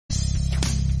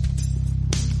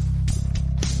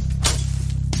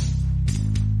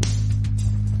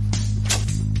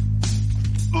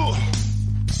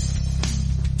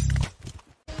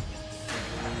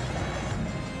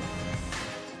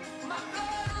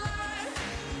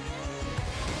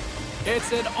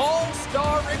It's an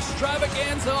all-star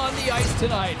extravaganza on the ice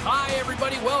tonight. Hi,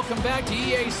 everybody. Welcome back to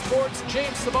EA Sports.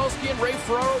 James Cebulski and Ray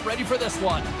Ferraro ready for this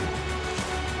one.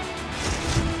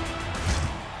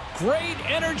 Great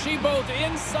energy both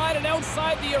inside and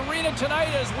outside the arena tonight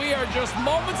as we are just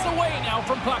moments away now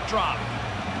from puck drop.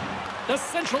 The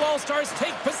Central All-Stars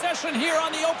take possession here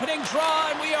on the opening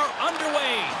draw, and we are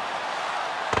underway.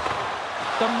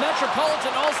 The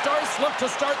Metropolitan All-Stars look to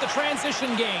start the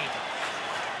transition game.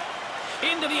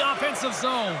 Into the offensive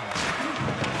zone.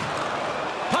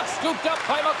 Puck scooped up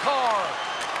by Makar.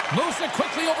 Moves it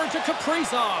quickly over to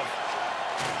Kaprizov.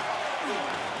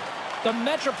 The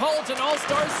Metropolitan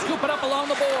All-Stars scoop it up along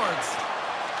the boards.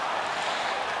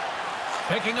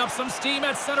 Picking up some steam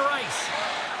at center ice.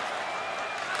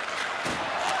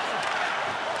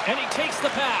 And he takes the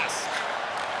pass.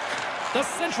 The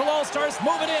Central All-Stars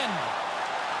move it in.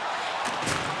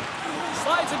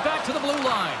 Slides it back to the blue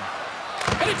line.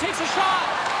 And he takes a shot.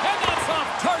 And that's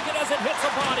off target as it hits a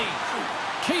body.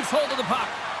 Keeps hold of the puck.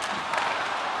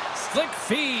 Slick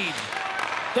feed.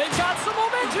 They've got some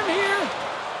momentum here.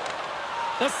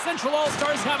 The Central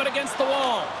All-Stars have it against the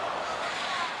wall.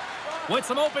 With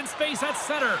some open space at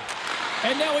center.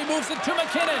 And now he moves it to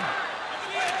McKinnon.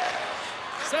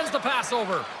 Sends the pass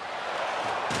over.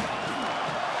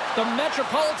 The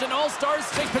Metropolitan All-Stars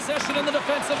take possession in the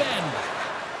defensive end.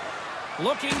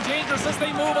 Looking dangerous as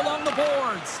they move along the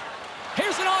boards.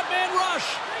 Here's an odd man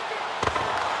rush.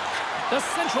 The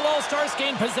Central All-Stars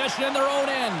gain possession in their own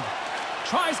end.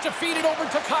 Tries to feed it over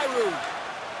to Kyrou.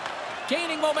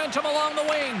 Gaining momentum along the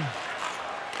wing.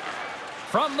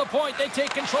 From the point, they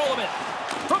take control of it.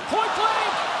 From point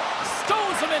blank,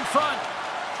 stones him in front.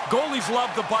 Goalies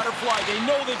love the butterfly. They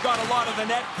know they've got a lot of the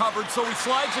net covered, so he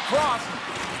slides across.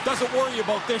 Doesn't worry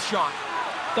about this shot.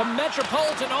 The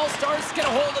Metropolitan All-Stars get a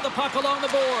hold of the puck along the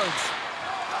boards.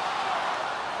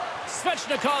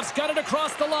 Svechnikov's got it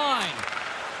across the line.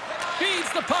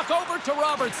 Feeds the puck over to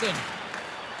Robertson.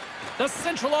 The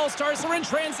Central All-Stars are in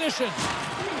transition.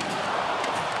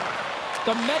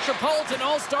 The Metropolitan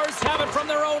All-Stars have it from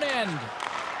their own end.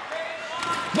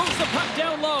 Moves the puck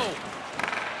down low.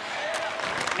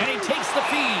 And he takes the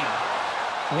feed.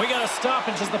 We got a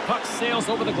stoppage as the puck sails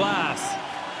over the glass.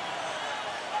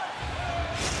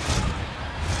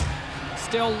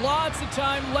 Still lots of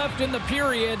time left in the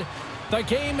period. The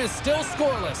game is still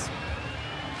scoreless.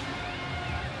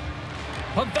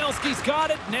 Pavelski's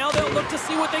got it. Now they'll look to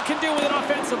see what they can do with it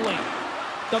offensively.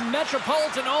 The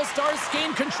Metropolitan All-Stars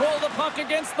gain control of the puck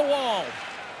against the wall.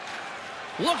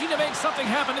 Looking to make something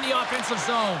happen in the offensive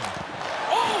zone.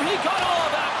 Oh, he got all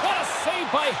of that. What a save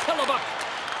by Hellebuyck.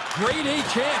 Great A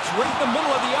chance right in the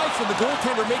middle of the ice, and the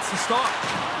goaltender makes the stop.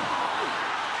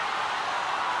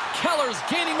 Keller's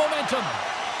gaining momentum.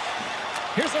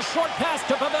 Here's a short pass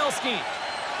to Pavelski.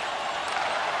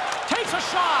 Takes a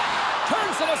shot.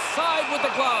 Turns it aside with the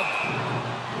glove.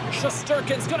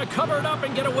 Shesterkin's going to cover it up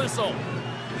and get a whistle.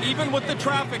 Even with the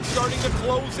traffic starting to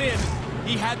close in,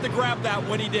 he had to grab that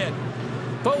when he did.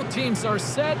 Both teams are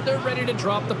set. They're ready to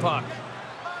drop the puck.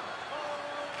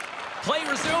 Play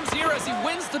resumes here as he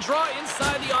wins the draw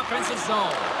inside the offensive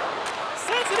zone.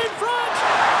 Sends it in front.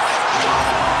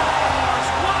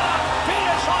 What a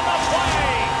finish on the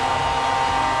play.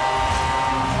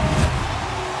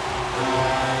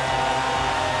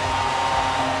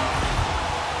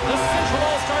 The Central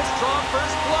All-Stars draw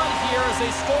first blood here as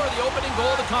they score the opening goal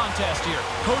of the contest here.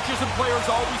 Coaches and players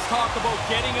always talk about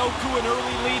getting out to an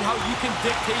early lead, how you can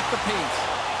dictate the pace.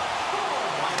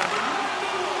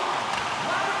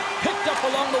 Picked up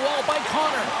along the wall by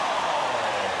Connor.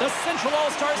 The Central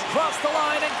All-Stars cross the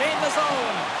line and gain the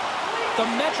zone. The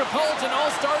Metropolitan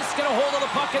All-Stars get a hold of the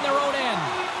puck in their own end.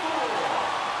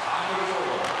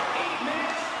 8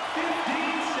 minutes,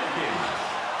 15 seconds.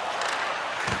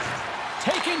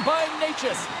 Taken by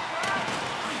Natchez.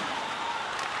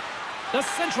 The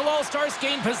Central All-Stars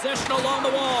gain possession along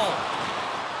the wall.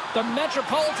 The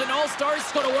Metropolitan All-Stars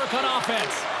go to work on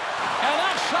offense. And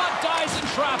that shot dies in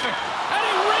traffic. And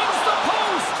he rings the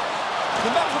post. The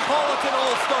Metropolitan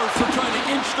All-Stars are trying to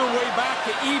inch their way back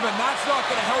to even. That's not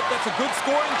going to help. That's a good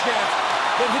scoring chance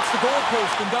that hits the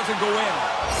goalpost and doesn't go in.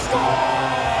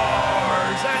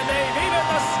 Scores! And they've even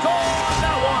the score on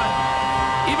that one.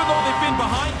 Even though they've been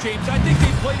behind, James, I think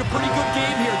they've played a pretty good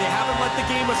game here. They haven't let the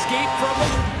game escape from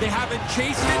them. They haven't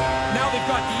chased it. Now they've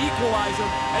got the equalizer,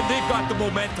 and they've got the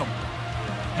momentum.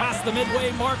 Past the midway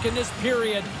mark in this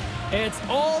period, it's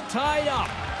all tied up.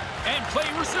 And play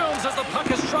resumes as the puck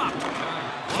is dropped.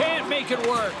 Can't make it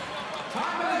work.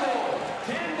 Fires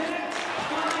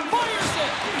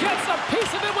it. Gets a piece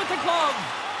of it with the glove.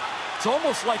 It's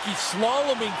almost like he's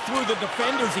slaloming through the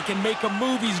defenders. He can make a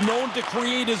move. He's known to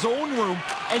create his own room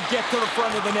and get to the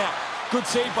front of the net. Good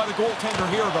save by the goaltender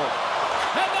here, though.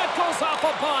 And that goes off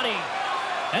a body.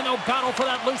 And they'll battle for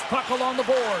that loose puck along the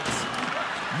boards.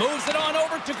 Moves it on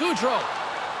over to Gaudreau.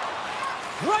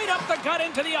 Right up the gut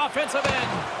into the offensive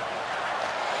end.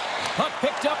 Puck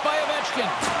picked up by Ovechkin.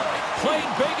 Played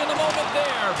big in the moment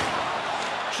there.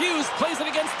 Hughes plays it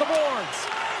against the boards.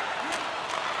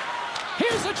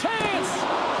 Here's a chance.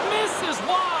 Misses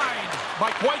wide.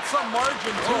 By quite some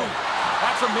margin, too.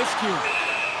 That's a miscue.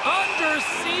 Under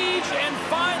siege and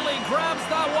finally grabs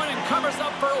that one and covers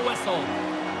up for a whistle.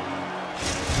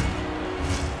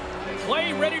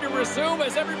 Play ready to resume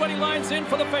as everybody lines in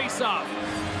for the faceoff.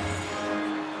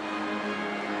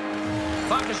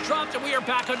 Puck is dropped and we are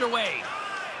back underway.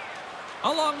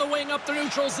 Along the wing up the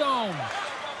neutral zone.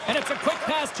 And it's a quick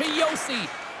pass to Yossi.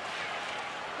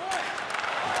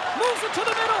 Moves it to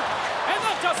the middle. And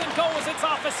that doesn't go as it's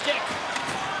off a stick.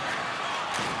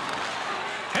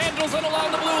 Handles it along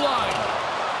the blue line.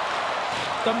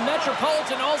 The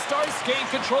Metropolitan All-Stars gain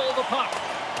control of the puck.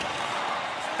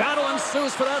 Battle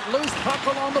ensues for that loose puck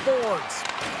along the boards.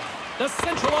 The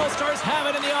Central All-Stars have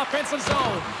it in the offensive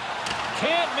zone.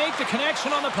 Can't make the connection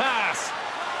on the pass.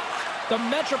 The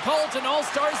Metropolitan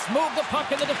All-Stars move the puck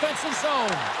in the defensive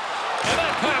zone. And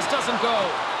that pass doesn't go.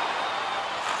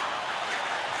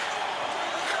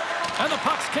 And the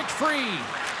puck's kicked free.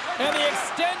 And the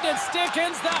extended stick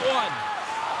ends that one.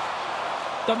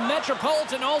 The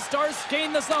Metropolitan All-Stars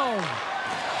gain the zone.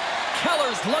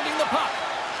 Keller's lugging the puck.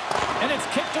 And it's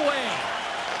kicked away.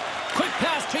 Quick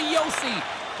pass to Yossi.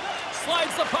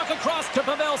 Slides the puck across to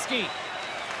Pavelski.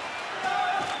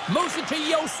 Moves it to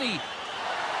Yossi.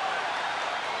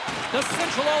 The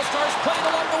Central All-Stars playing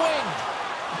along the wing.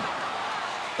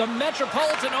 The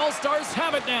Metropolitan All-Stars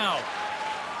have it now.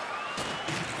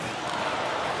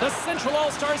 The Central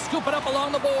All-Stars scoop it up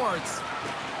along the boards.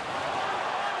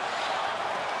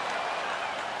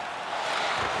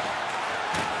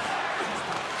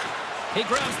 He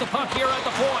grabs the puck here at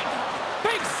the point.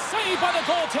 Big save by the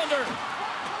goaltender.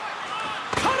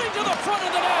 Cutting to the front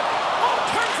of the net. Oh,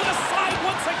 turns it aside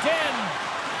once again.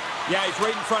 Yeah, he's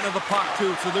right in front of the puck,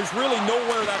 too, so there's really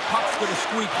nowhere that puck's going to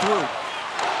squeak through.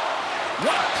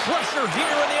 What pressure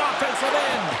here in the offensive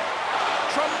end.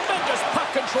 Tremendous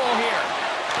puck control here.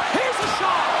 Here's a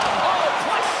shot. Oh,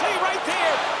 clutch save right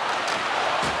there.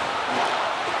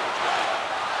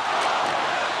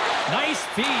 Nice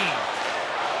feed.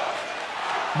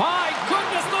 My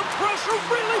goodness, the pressure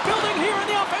really building here in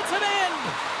the offensive end.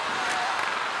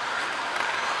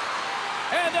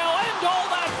 And they'll end all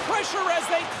that pressure as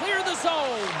they clear the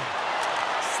zone.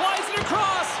 Slides it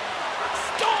across.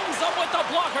 Stones up with the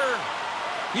blocker.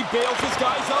 He bails his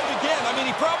guys out again. I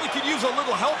mean, he probably could use a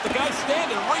little help. The guy's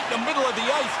standing right in the middle of the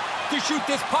ice to shoot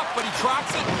this puck, but he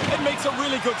tracks it and makes a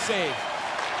really good save.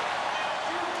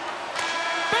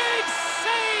 Big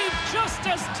save just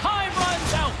as time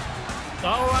runs out.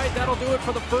 All right, that'll do it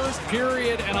for the first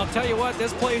period, and I'll tell you what,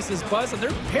 this place is buzzing. They're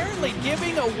apparently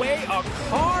giving away a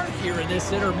car here in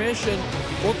this intermission.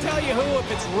 We'll tell you who,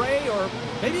 if it's Ray or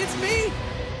maybe it's me.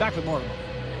 Back with more.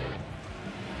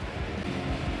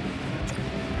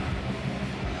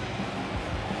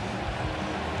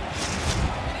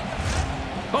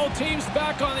 Both teams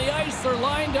back on the ice. They're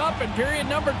lined up, and period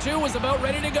number 2 is about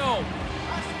ready to go.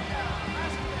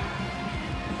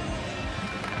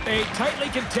 A tightly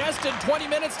contested 20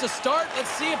 minutes to start.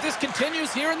 Let's see if this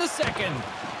continues here in the second.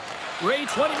 Ray,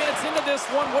 20 minutes into this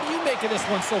one. What do you make of this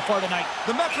one so far tonight?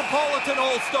 The Metropolitan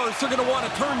All-Stars are going to want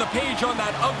to turn the page on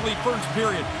that ugly first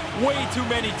period. Way too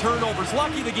many turnovers.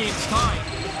 Lucky the game's tied.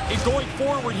 And going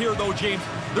forward here, though, James,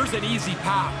 there's an easy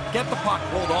path. Get the puck,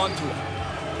 hold on to it.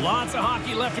 Lots of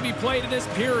hockey left to be played in this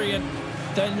period.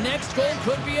 The next goal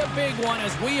could be a big one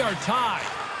as we are tied.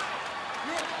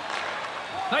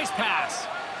 Nice pass.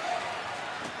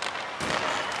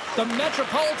 The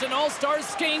Metropolitan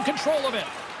All-Stars gain control of it.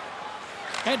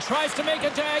 And tries to make a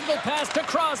diagonal pass to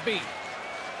Crosby.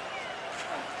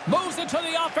 Moves into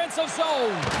the offensive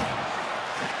zone.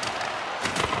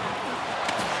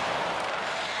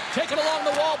 Taken along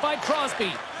the wall by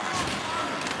Crosby.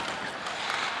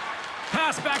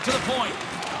 Pass back to the point.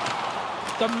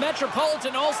 The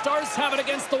Metropolitan All-Stars have it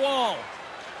against the wall.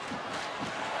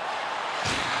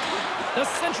 The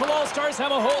Central All-Stars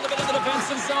have a hold of it in the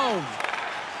defensive zone.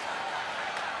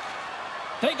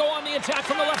 They go on the attack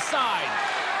from the left side.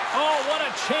 Oh, what a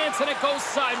chance, and it goes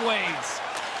sideways.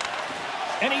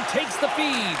 And he takes the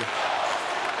feed.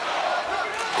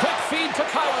 Quick feed to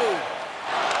Kyrou.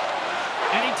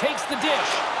 And he takes the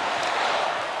dish.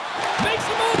 Makes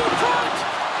a move in front.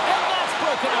 And that's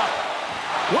broken up.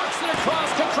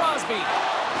 Crosby.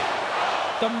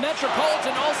 The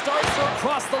Metropolitan All-Stars are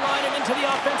across the line and into the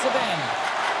offensive end.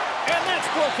 And that's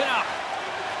broken up.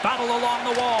 Battle along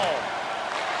the wall.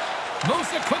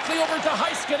 Moves it quickly over to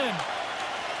Heiskanen.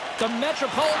 The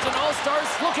Metropolitan All-Stars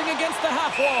looking against the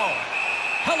half wall.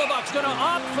 Hellebuck's going to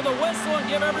opt for the whistle and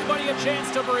give everybody a chance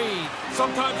to breathe.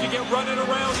 Sometimes you get running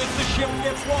around as the shift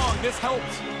gets long. This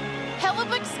helps.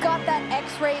 Hellebuck's got that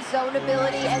X-ray zone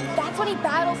ability, and that's when he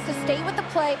battles to stay with the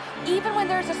play, even when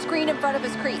there's a screen in front of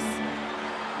his crease.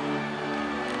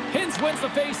 Hintz wins the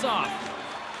face-off.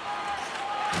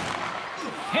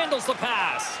 Handles the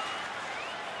pass.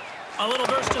 A little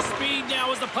burst of speed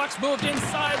now as the puck's moved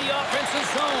inside the offensive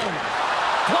zone.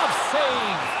 Glove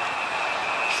save.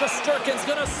 Shesterkin's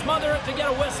going to smother it to get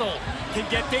a whistle. Can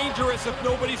get dangerous if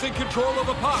nobody's in control of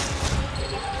the puck.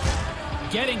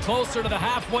 Getting closer to the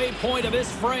halfway point of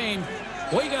this frame.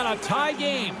 We got a tie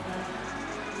game.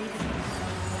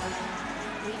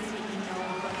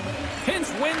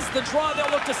 Hintz wins the draw. They'll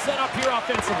look to set up here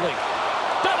offensively.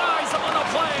 Denies him on the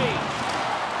play.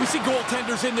 We see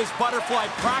goaltenders in this butterfly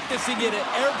practicing it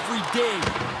every day.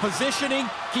 Positioning,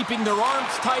 keeping their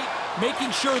arms tight,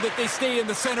 making sure that they stay in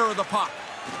the center of the puck.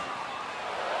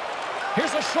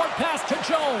 Here's a short pass to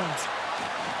Jones.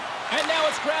 And now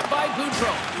it's grabbed by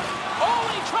Boudreau. Oh,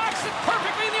 and he tracks it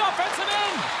perfectly in the offensive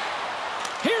end.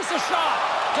 Here's the shot.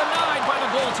 Denied by the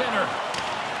goaltender.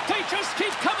 They just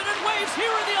keep coming in waves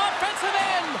here in the offensive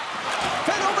end.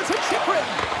 Fed over to Chyprin.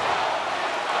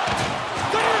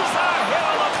 There's a hit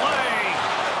on the play.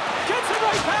 Gets it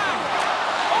right back.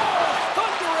 Oh,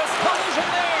 thunderous collision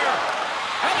there.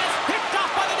 And it's picked up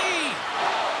by the knee.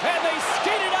 And they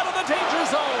skated out of the danger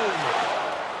zone.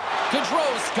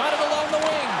 Gaudreau's got it along the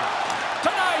wing.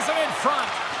 Denies him in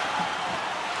front.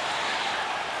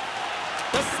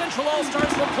 The Central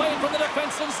All-Stars will play from the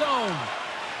defensive zone.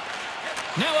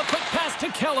 Now a quick pass to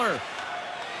Keller.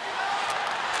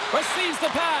 Receives the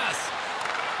pass.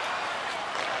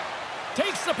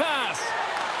 Takes the pass.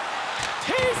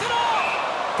 Tees it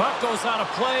off. Puck goes out of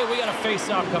play. We got a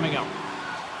face-off coming up.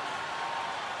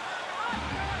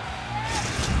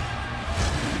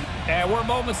 And we're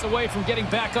moments away from getting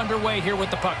back underway here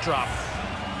with the puck drop.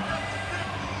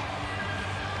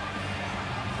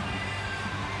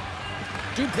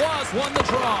 Dubois won the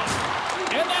draw.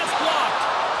 And that's blocked.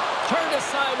 Turned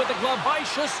aside with the glove by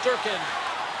Shesterkin.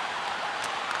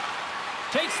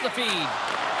 Takes the feed.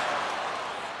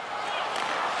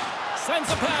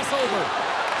 Sends a pass over.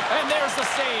 And there's the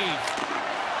save.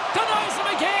 Denies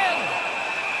him again.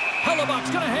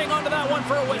 Hellebuck's going to hang on to that one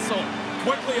for a whistle.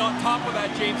 Quickly on top of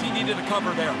that, James. He needed a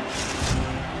cover there.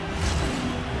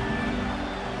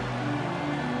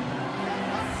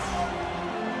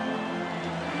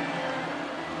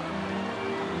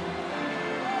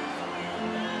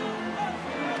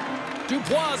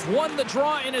 Dubois won the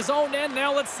draw in his own end.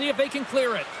 Now let's see if they can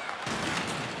clear it.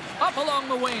 Up along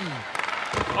the wing.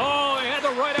 Oh, he had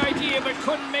the right idea, but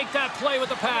couldn't make that play with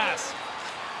the pass.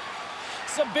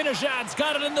 Sabinajad's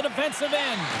got it in the defensive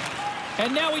end.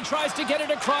 And now he tries to get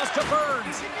it across to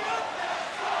Burns.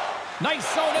 Nice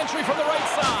zone entry from the right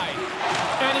side.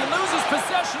 And he loses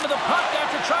possession of the puck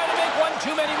after trying to make one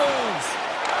too many moves.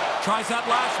 Tries that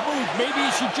last move. Maybe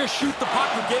he should just shoot the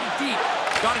puck or get it deep.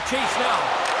 Got to chase now.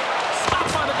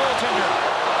 Stopped by the goaltender.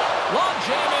 Long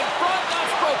jam in front.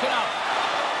 That's broken up.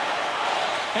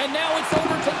 And now it's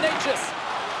over to Natchez.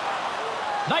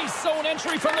 Nice zone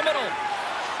entry from the middle.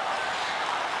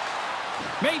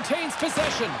 Maintains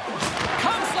possession.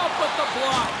 Comes up with the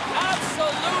block.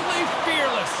 Absolutely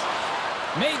fearless.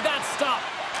 Made that stop.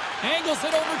 Angles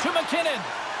it over to McKinnon.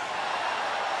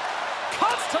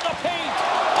 Cuts to the paint.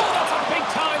 Oh, that's a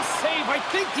big-time save. I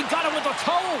think he got it with a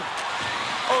toe.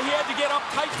 Oh, he had to get up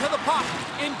tight to the puck.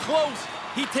 In close,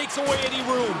 he takes away any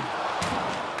room.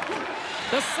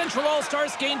 The Central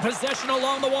All-Stars gain possession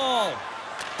along the wall.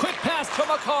 Quick pass to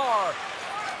Makar.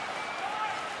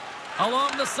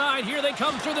 Along the side, here they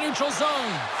come through the neutral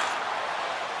zone.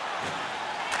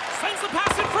 Sends the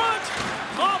pass in front.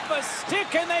 Off a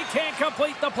stick, and they can't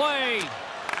complete the play.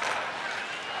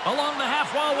 Along the half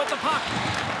wall with the puck.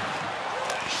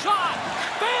 Shot.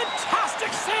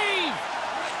 Fantastic save.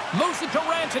 Moves it to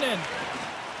Rantanen.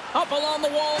 Up along the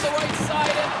wall on the right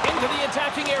side and into the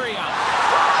attacking area.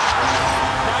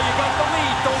 Now you got the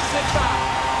lead. Don't sit back.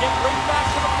 Get right back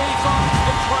to the face-off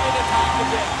and try and attack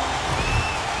again.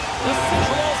 The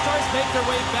Central All-Stars make their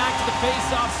way back to the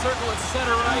face-off circle at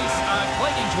center ice,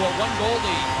 clinging to a one-goal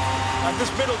lead. And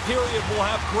this middle period will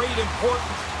have great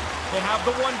importance. They have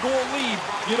the one-goal lead.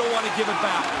 You don't want to give it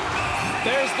back.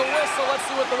 There's the whistle. Let's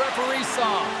see what the referee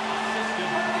saw.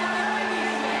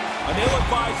 An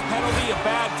ill-advised penalty, a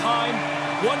bad time.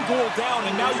 One goal down,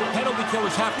 and now your penalty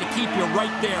killers have to keep you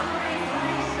right there.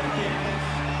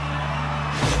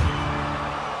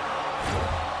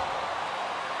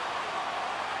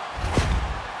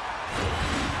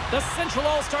 The Central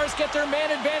All-Stars get their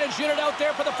man advantage unit out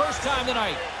there for the first time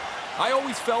tonight. I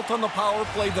always felt on the power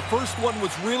play the first one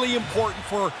was really important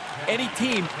for any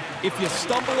team. If you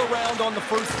stumble around on the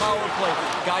first power play,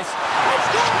 guys. Let's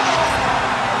go!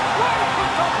 Right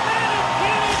with the man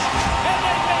advantage, and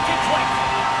they make it click.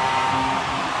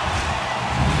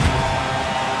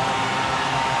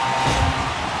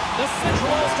 The Central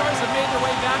All-Stars have made their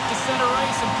way back to center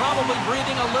ice and probably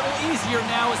breathing a little easier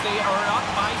now as they are up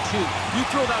by 2. You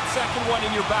throw that second one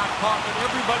in your back pocket,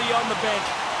 everybody on the bench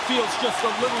feels just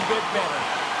a little bit better.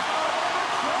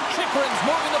 Chikrin's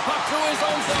moving the puck through his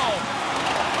own zone.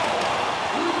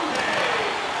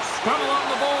 Scrum along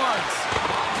the boards.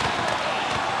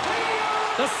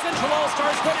 The Central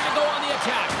All-Stars ready to go on the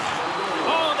attack.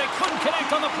 Oh, they couldn't connect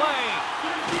on the play.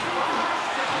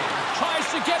 Tries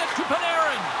to get it to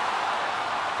Panarin.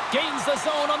 Gains the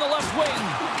zone on the left wing.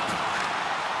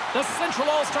 The Central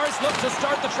All-Stars look to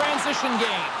start the transition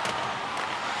game.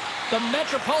 The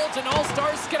Metropolitan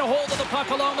All-Stars get a hold of the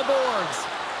puck along the boards.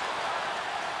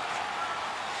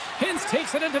 Hintz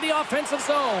takes it into the offensive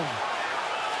zone.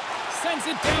 Sends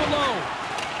it down low.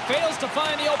 Fails to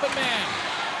find the open man.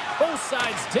 Both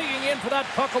sides digging in for that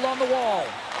puck along the wall.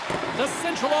 The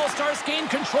Central All-Stars gain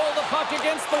control of the puck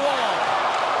against the wall.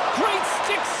 Great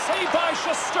stick save by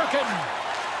Shesterkin.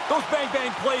 Those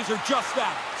bang-bang plays are just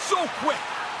that. So quick.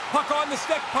 Puck on the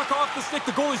stick, puck off the stick.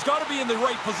 The goalie's got to be in the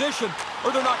right position,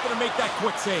 or they're not going to make that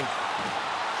quick save.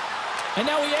 And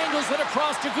now he angles it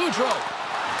across to Goudreau.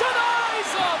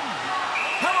 Denies him!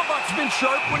 Hellebuck's been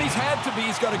sharp when he's had to be.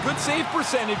 He's got a good save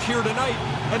percentage here tonight,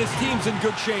 and his team's in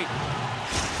good shape.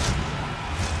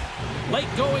 Late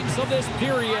goings of this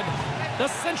period. The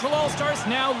Central All-Stars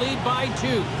now lead by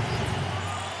 2.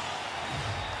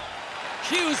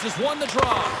 Hughes has won the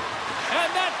draw. And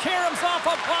that caroms off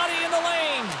a body in the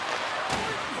lane.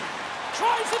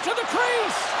 Drives it to the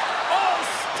crease. Oh,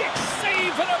 stick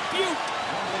save and a beaut.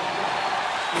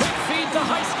 Quick feed to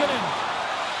Heiskanen.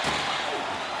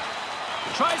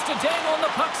 Tries to dangle and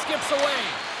the puck skips away.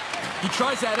 He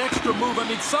tries that extra move. I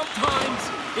mean, sometimes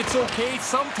it's okay.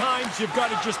 Sometimes you've got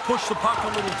to just push the puck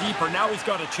a little deeper. Now he's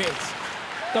got a chase.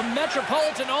 The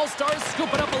Metropolitan All-Stars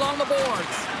scoop it up along the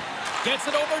boards.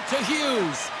 Gets it over to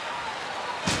Hughes.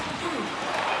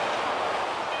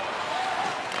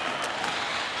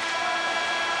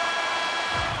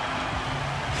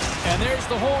 And there's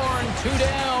the horn. 2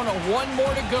 down, 1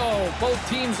 more to go. Both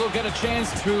teams will get a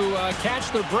chance to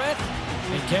catch their breath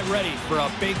and get ready for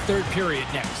a big third period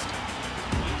next.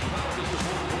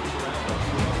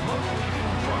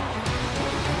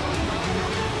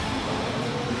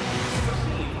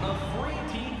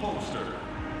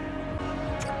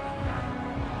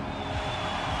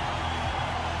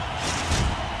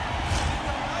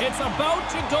 It's about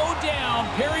to go down.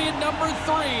 Period number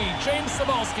 3. James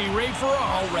Cybulski, Ray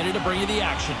Ferraro, ready to bring you the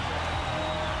action.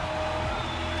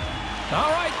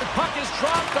 All right, the puck is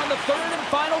dropped on the third and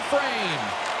final frame.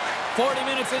 40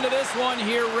 minutes into this one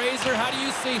here, Razor, how do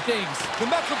you see things? The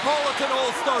Metropolitan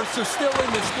All-Stars are still in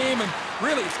this game, and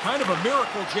really it's kind of a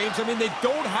miracle, James. I mean, they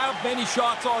don't have many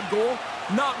shots on goal,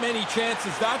 not many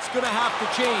chances. That's going to have to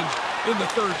change in the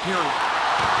third period.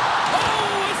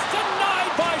 Oh, it's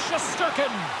denied by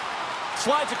Shesterkin.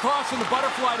 Slides across in the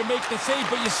butterfly to make the save,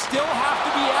 but you still have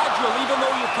to be agile even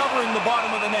though you're covering the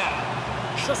bottom of the net.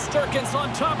 Shesterkin's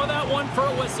on top of that one for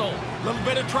a whistle. A little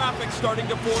bit of traffic starting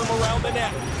to form around the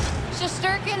net.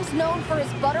 Shesterkin's known for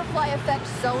his butterfly effect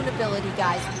zone ability,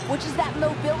 guys, which is that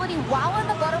mobility while in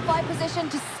the butterfly position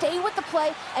to stay with the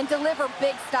play and deliver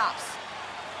big stops.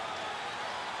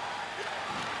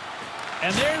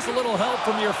 And there's a little help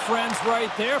from your friends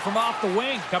right there from off the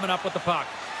wing coming up with the puck.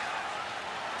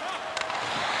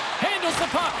 Handles the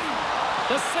puck.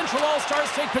 The Central All-Stars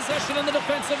take possession in the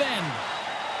defensive end.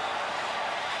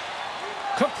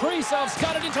 Kaprizov's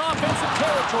got it into offensive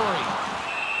territory.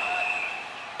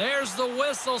 There's the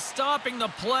whistle stopping the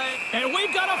play. And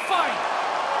we've got a fight.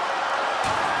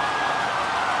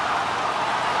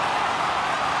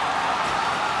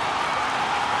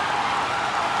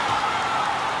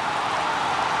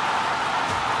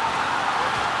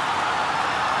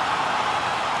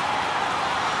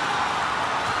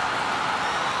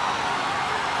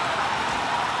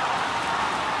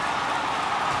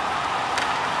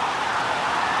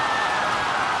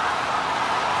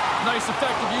 Nice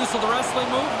effective use of the wrestling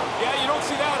move. Yeah, you don't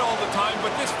see that all the time,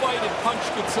 but this fight had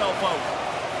punched itself out.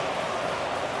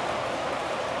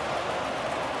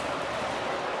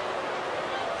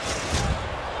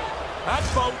 That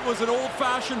bout was an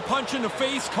old-fashioned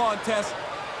punch-in-the-face contest,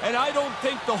 and I don't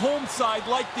think the home side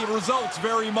liked the results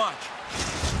very much.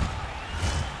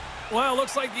 Well,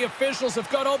 looks like the officials have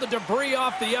got all the debris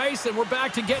off the ice, and we're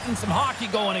back to getting some hockey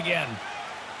going again.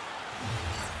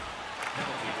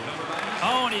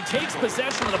 Oh, and he takes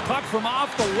possession of the puck from off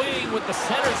the wing with the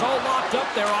centers all locked up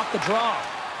there off the draw.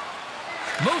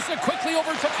 Moves it quickly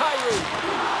over to Kyrou.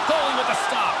 Goalie with a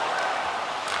stop.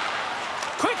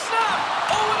 Quick snap!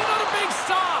 Oh, and another big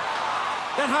stop!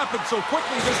 That happened so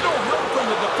quickly, there's no help from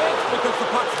the defense because the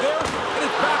puck's there, and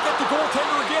it's back at the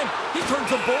goaltender again. He turns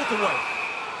them both away.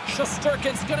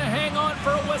 Shesterkin's going to hang on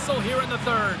for a whistle here in the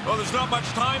third. Well, there's not much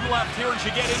time left here as you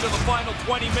get into the final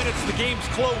 20 minutes. The game's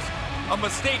close. A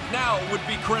mistake now would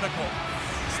be critical.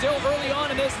 Still early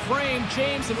on in this frame,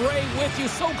 James and Ray with you.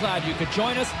 So glad you could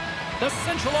join us. The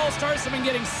Central All-Stars have been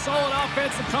getting solid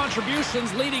offensive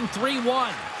contributions, leading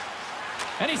 3-1.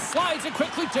 And he slides it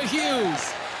quickly to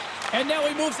Hughes. And now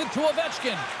he moves it to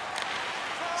Ovechkin.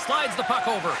 Slides the puck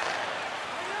over.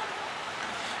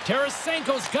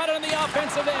 Tarasenko's got it on the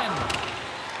offensive end.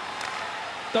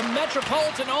 The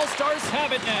Metropolitan All-Stars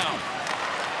have it now.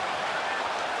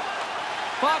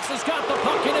 Fox has got the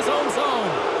puck in his own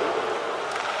zone.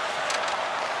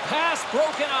 Pass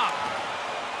broken up.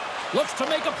 Looks to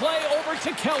make a play over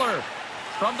to Keller.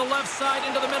 From the left side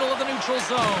into the middle of the neutral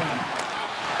zone.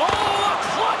 Oh, a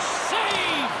clutch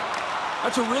save!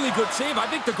 That's a really good save. I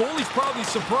think the goalie's probably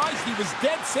surprised he was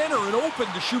dead center and open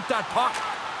to shoot that puck.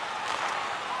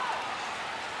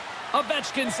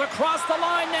 Ovechkin's across the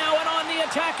line now and on the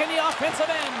attack in the offensive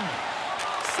end.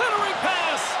 Centering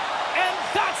pass, and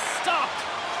that's stopped.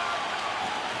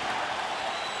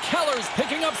 Keller's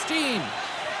picking up steam.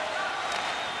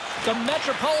 The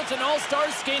Metropolitan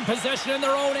All-Stars gain possession in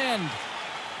their own end.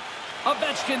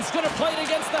 Ovechkin's going to play it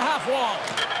against the half wall.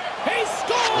 He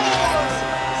scores!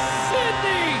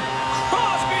 Sidney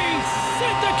Crosby,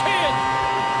 Sid the Kid!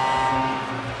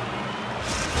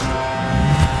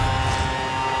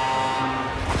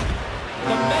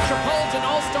 The Metropolitan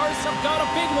All-Stars have got a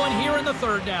big one here in the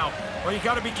third now. Well, you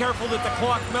got to be careful that the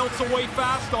clock melts away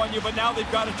fast on you, but now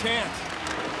they've got a chance.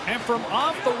 And from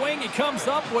off the wing, he comes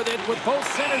up with it with both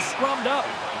centers scrummed up.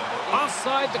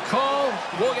 Offside the call.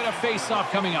 We'll get a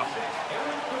face-off coming up.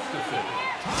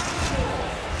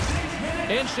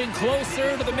 Inching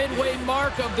closer to the midway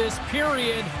mark of this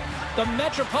period. The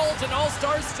Metropolitan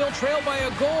All-Stars still trail by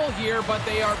a goal here, but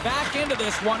they are back into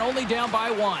this one, only down by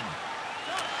one.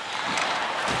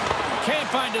 Can't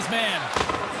find his man.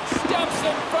 Steps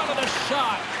in front of the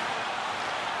shot.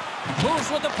 Moves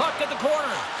with the puck at the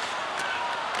corner.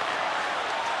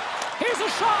 Here's a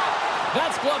shot.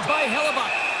 That's blocked by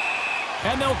Hellebuck.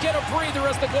 And they'll get a breather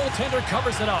as the goaltender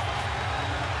covers it up.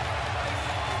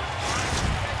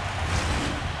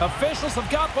 Officials have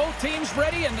got both teams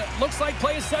ready, and it looks like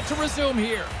play is set to resume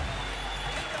here.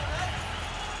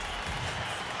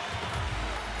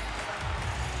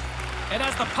 And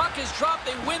as the puck is dropped,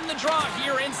 they win the draw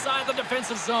here inside the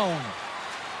defensive zone.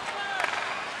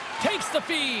 Takes the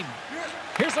feed.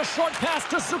 Here's a short pass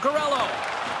to Zuccarello.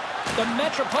 The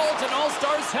Metropolitan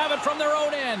All-Stars have it from their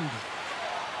own end.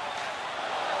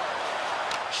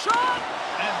 Shot!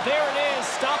 And there it is,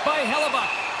 stopped by Hellebuck.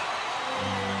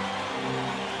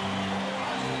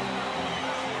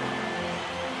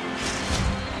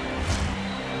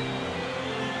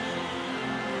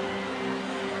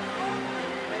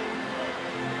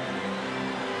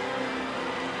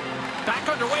 Back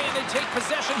underway, and they take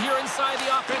possession here inside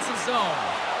the offensive zone.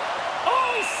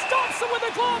 Oh, he stops him with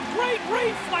a glove. Great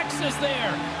reflexes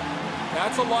there.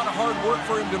 That's a lot of hard work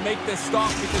for him to make this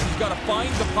stop because he's got to find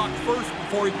the puck first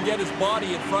before he can get his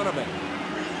body in front of it.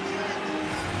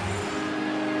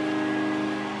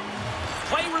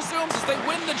 Play resumes as they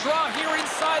win the draw here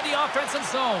inside the offensive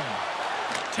zone.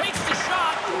 Takes the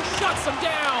shot, shuts him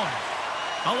down.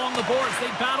 Along the boards,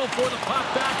 they battle for the puck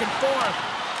back and forth.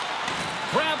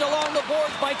 Grabbed along the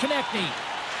boards by Konechny.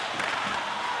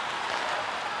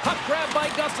 Puck grab by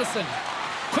Gustafsson.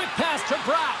 Quick pass to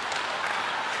Bratt.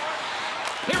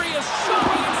 Here he is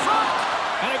shooting in front.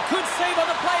 And a good save on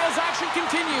the play as action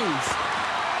continues.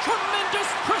 Tremendous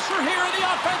pressure here in the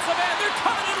offensive end. They're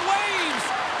coming in waves.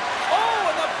 Oh,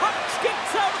 and the puck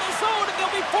skips out of the zone, and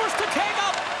they'll be forced to tag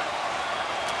up.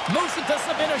 Moves it to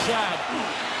Zibanejad.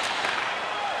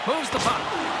 Moves the puck.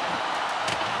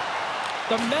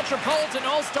 The Metropolitan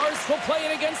All-Stars will play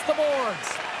it against the boards.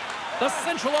 The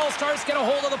Central All-Stars get a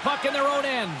hold of the puck in their own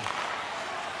end.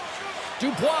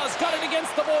 Dubois got it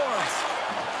against the boards.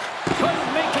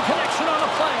 Couldn't make a connection on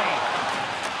the play.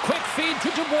 Quick feed to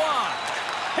Dubois.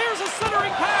 Here's a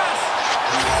centering pass.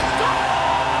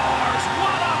 Scores!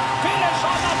 What a finish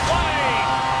on the play!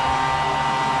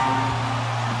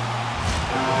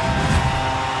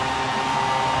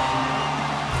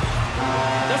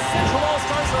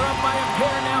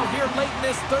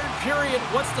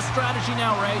 What's the strategy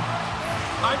now, Ray?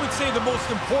 I would say the most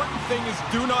important thing is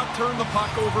do not turn the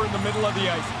puck over in the middle of the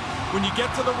ice. When you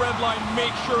get to the red line,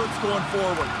 make sure it's going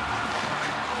forward.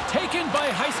 Taken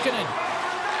by Heiskanen.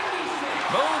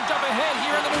 Moved up ahead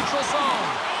here in the neutral zone.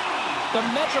 The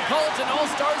Metropolitan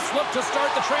All-Stars look to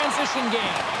start the transition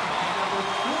game.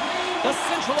 The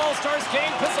Central All-Stars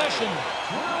gain possession.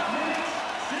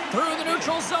 Through the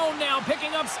neutral zone now,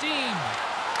 picking up steam.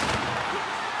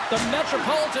 The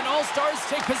Metropolitan All-Stars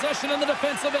take possession in the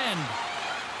defensive end.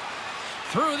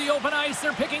 Through the open ice,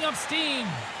 they're picking up steam.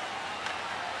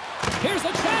 Here's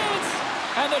a chance!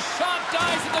 And the shot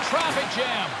dies in the traffic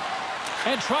jam.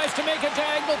 And tries to make a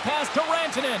diagonal pass to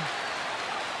Rantanen.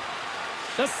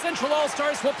 The Central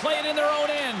All-Stars will play it in their own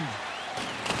end.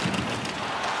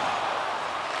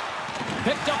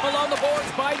 Picked up along the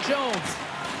boards by Jones.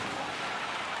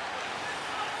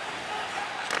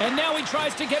 And now he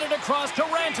tries to get it across to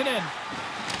Rantanen.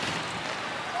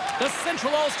 The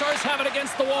Central All-Stars have it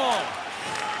against the wall.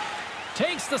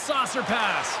 Takes the saucer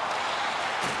pass.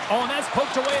 Oh, and that's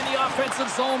poked away in the offensive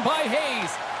zone by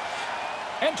Hayes.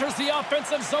 Enters the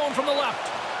offensive zone from the left.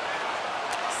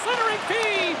 Centering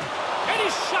feed. And he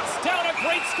shuts down a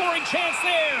great scoring chance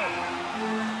there.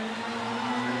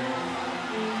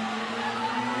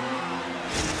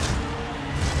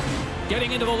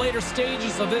 Getting into the later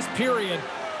stages of this period,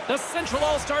 the Central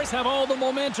All-Stars have all the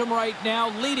momentum right now,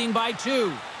 leading by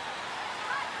 2.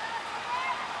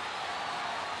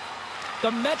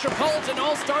 The Metropolitan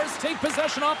All-Stars take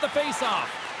possession off the faceoff.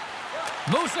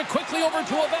 Moves it quickly over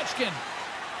to Ovechkin.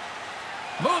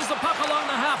 Moves the puck along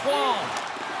the half wall.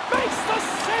 Makes the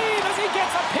save as he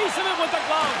gets a piece of it with the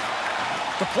glove.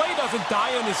 The play doesn't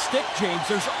die on his stick, James.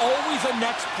 There's always a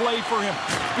next play for him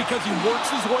because he works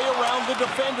his way around the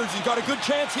defenders. He's got a good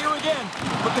chance here again,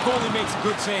 but the goalie makes a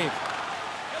good save.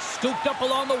 Scooped up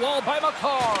along the wall by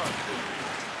McCarr.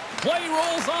 Play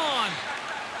rolls on.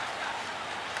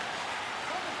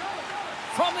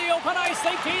 From the open ice,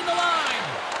 they gain the line.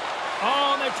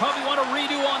 Oh, and they probably want a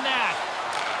redo on that.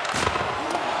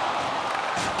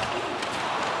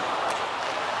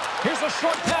 Here's a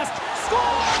short pass.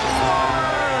 Scores!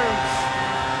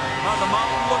 Now the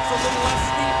mountain looks a little less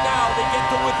steep now. They get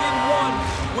to within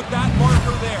 1 with that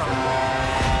marker there.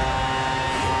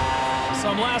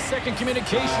 Some last-second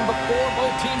communication before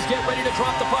both teams get ready to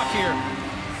drop the puck here.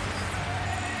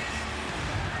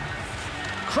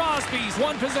 Crosby's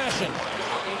won possession.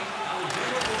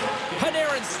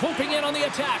 Panarin swooping in on the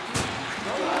attack.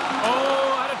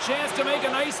 Oh, had a chance to make a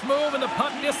nice move, and the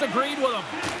puck disagreed with him.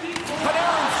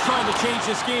 Panarin's trying to change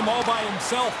this game all by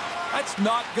himself. That's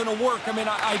not going to work. I mean,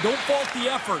 I don't fault the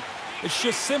effort. It's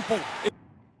just simple.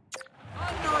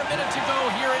 Under a minute to go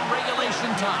here in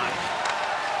regulation time.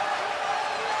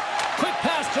 Quick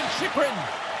pass to Chychrun.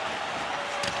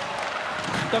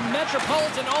 The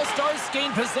Metropolitan All-Stars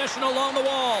gain possession along the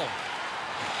wall.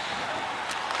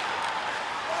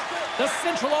 The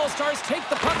Central All-Stars take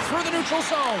the puck through the neutral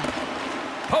zone.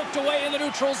 Poked away in the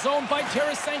neutral zone by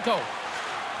Tarasenko.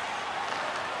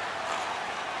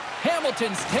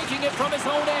 Hamilton's taking it from his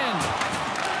own end.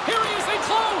 Here he is in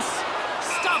close.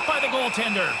 Stopped by the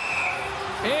goaltender.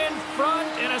 In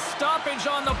front and a stoppage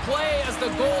on the play as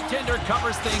the goaltender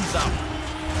covers things up.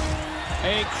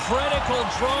 A critical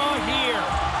draw here.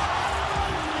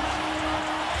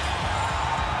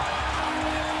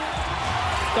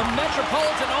 The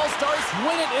Metropolitan All-Stars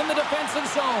win it in the defensive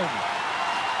zone.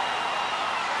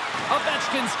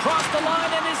 Ovechkin's crossed the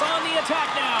line and is on the attack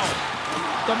now.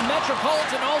 The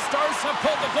Metropolitan All-Stars have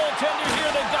pulled the goaltender here.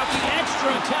 They've got the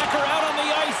extra attacker out on the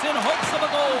ice in hopes of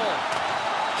a goal.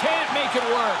 Can't make it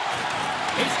work.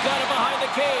 He's got it behind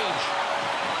the cage.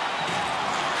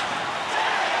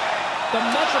 The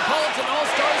Metropolitan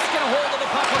All-Stars get a hold of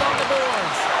the puck along the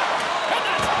boards. And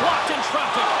that's blocked in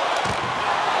traffic.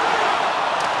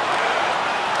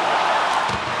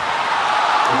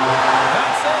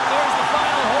 That's it. There's the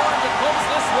final horn to close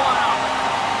this one out.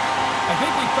 I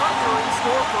think we thought we were in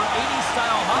store for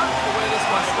 80s-style hockey the way this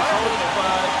one started,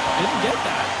 but didn't get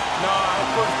that. No, that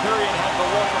first period had the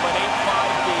look of an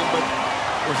 8-5 game, but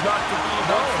was not to be.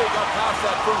 Once they got past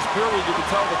that first period, you could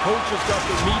tell the coaches got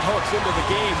their meat hooks into the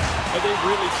game, and they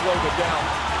really slowed it down.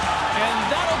 And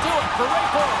that'll do it for Ray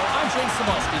Portal. I'm James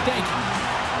Samolsky. Thank you.